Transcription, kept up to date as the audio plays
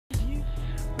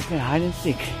play hide and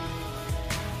seek.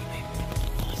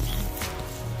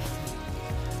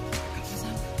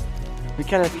 We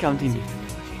cannot count in.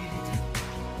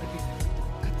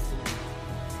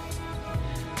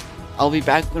 I'll be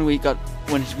back when we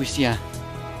see her.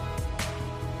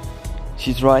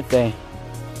 She's right there.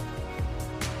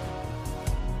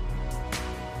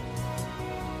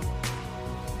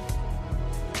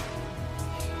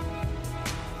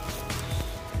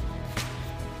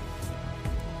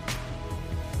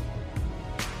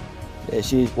 There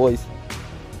she is, boys.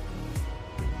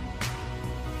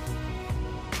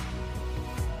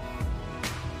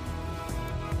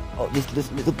 Oh,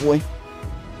 this little boy.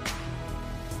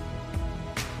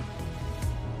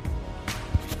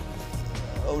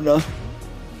 Oh no.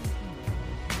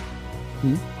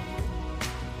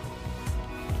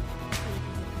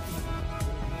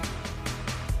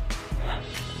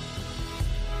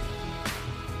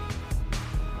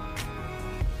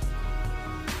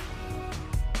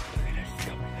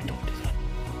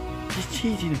 She's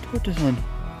cheating, I put this on.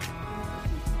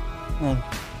 Oh.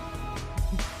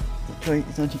 Sorry,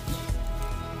 it's not cheating.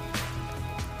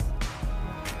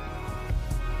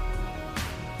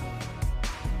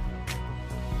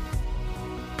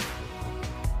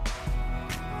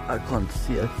 I can't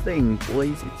see a thing,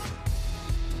 boys.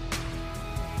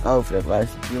 Oh, flip, guys.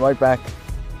 Be right back.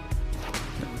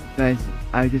 Guys,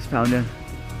 I just found her.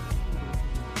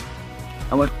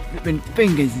 And my flipping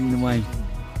fingers in the way.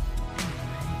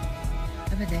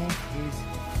 Over there is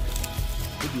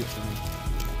idiot.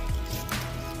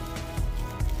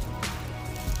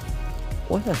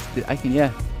 What's that? I can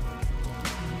hear.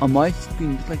 On my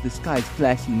screen, it's like the sky is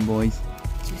flashing, boys.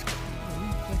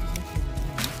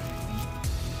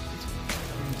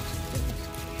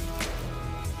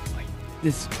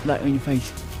 This light on your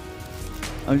face.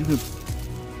 I'm just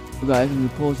gonna, guys, I'm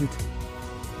gonna pause it.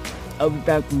 I'll be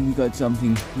back when we got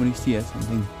something, when we see us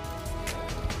something.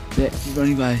 There, she's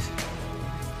running, guys.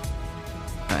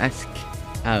 Ask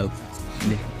out.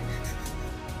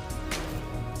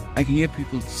 I can hear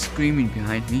people screaming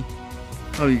behind me.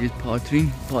 Probably just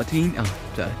partying. Oh,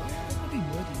 sorry.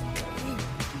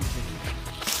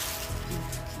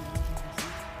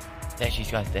 There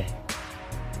she's right there.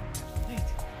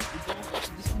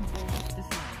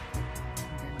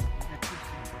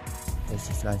 This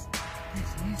is guys.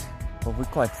 But we're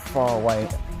quite far away.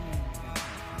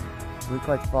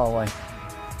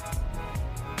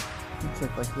 It's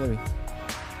like quite scary.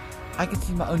 I can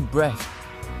see my own breath.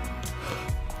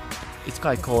 It's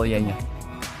quite cold, yeah.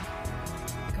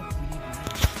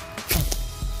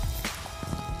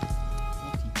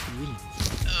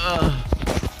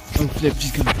 Oh flip,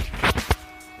 she's coming.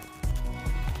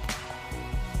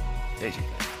 There she is.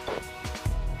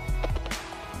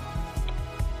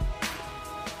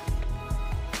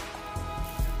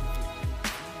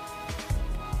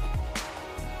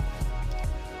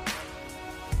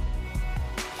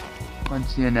 Can't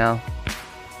see her now.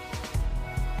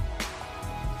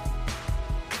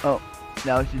 Oh,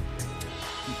 now she's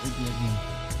again.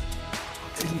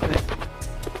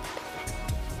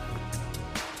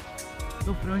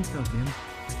 Don't throw yourself in.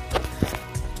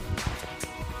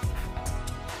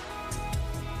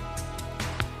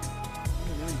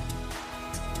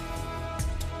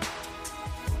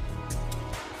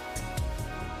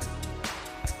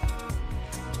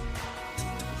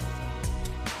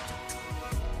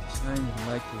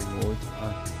 Like rewards.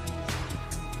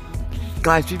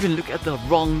 Guys, we've been looking at the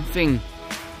wrong thing.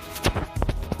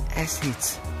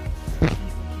 Assets.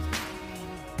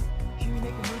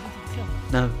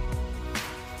 No.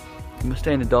 You must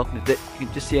stay in the darkness. You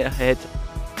can just see ahead.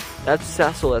 That's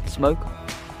Sassel, that's smoke.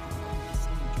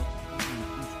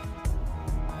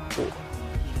 Oh.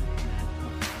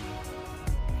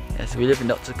 Yeah, so we live in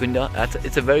Notsakunda.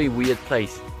 It's a very weird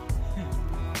place.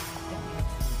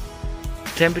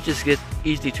 Temperatures get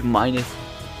easily to minus.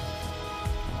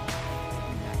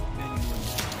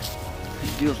 It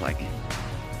feels like it.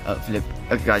 Oh, flip.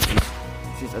 Okay, guys,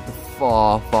 this is at the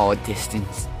far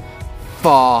distance.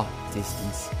 Far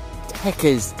distance.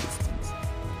 Hecker's distance.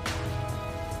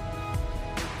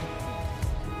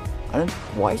 I don't.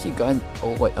 Why is she going?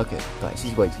 Oh wait. Okay, guys,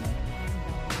 she's waiting.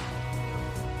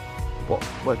 What?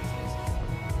 What?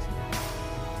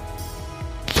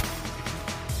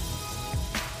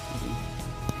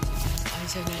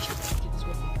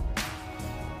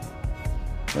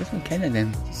 Where's McKenna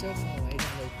then? She's so far away.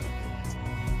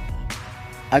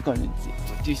 I can't see.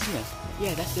 Do you see her?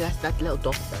 Yeah, that's that little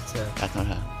dot. That's not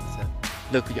her.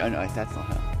 Look with your own eyes. That's not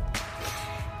her.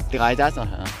 The guy, that's not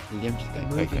her. The empty guy.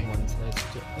 Moving ones.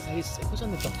 It was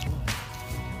on the dot.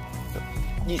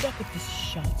 You look at this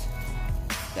shot.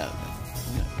 No.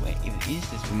 Where even is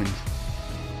this woman?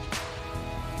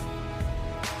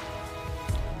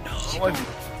 No,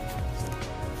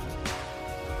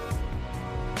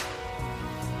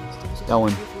 that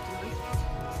one.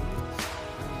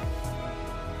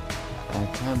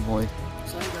 Time boy.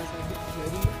 Sorry guys, I didn't hear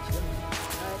you.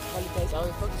 I apologize. I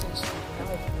was focused on something. Now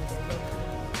I apologize.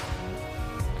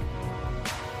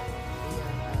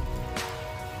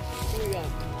 Here we go.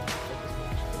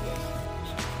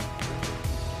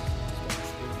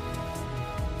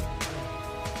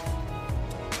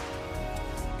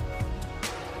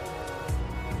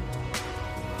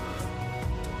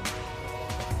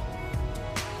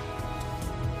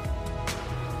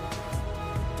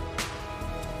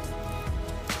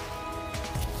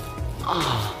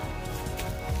 Ah.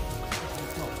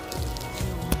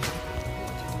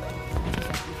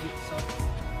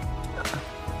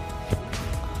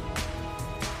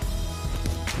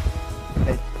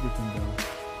 Let's flip him down.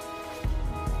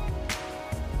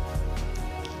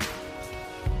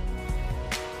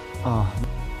 Ah.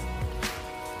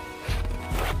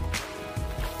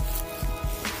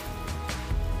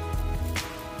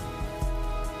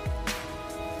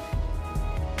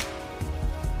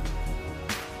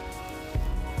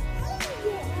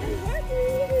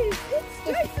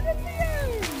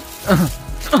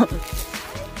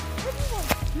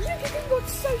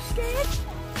 So scared.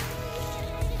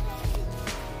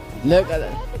 Look at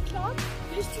that. The club,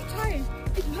 he's too tired.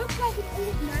 It looked like an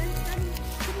old man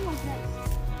standing like this.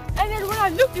 And then when I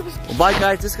looked, it was. Well, bye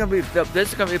guys. This is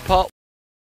gonna be part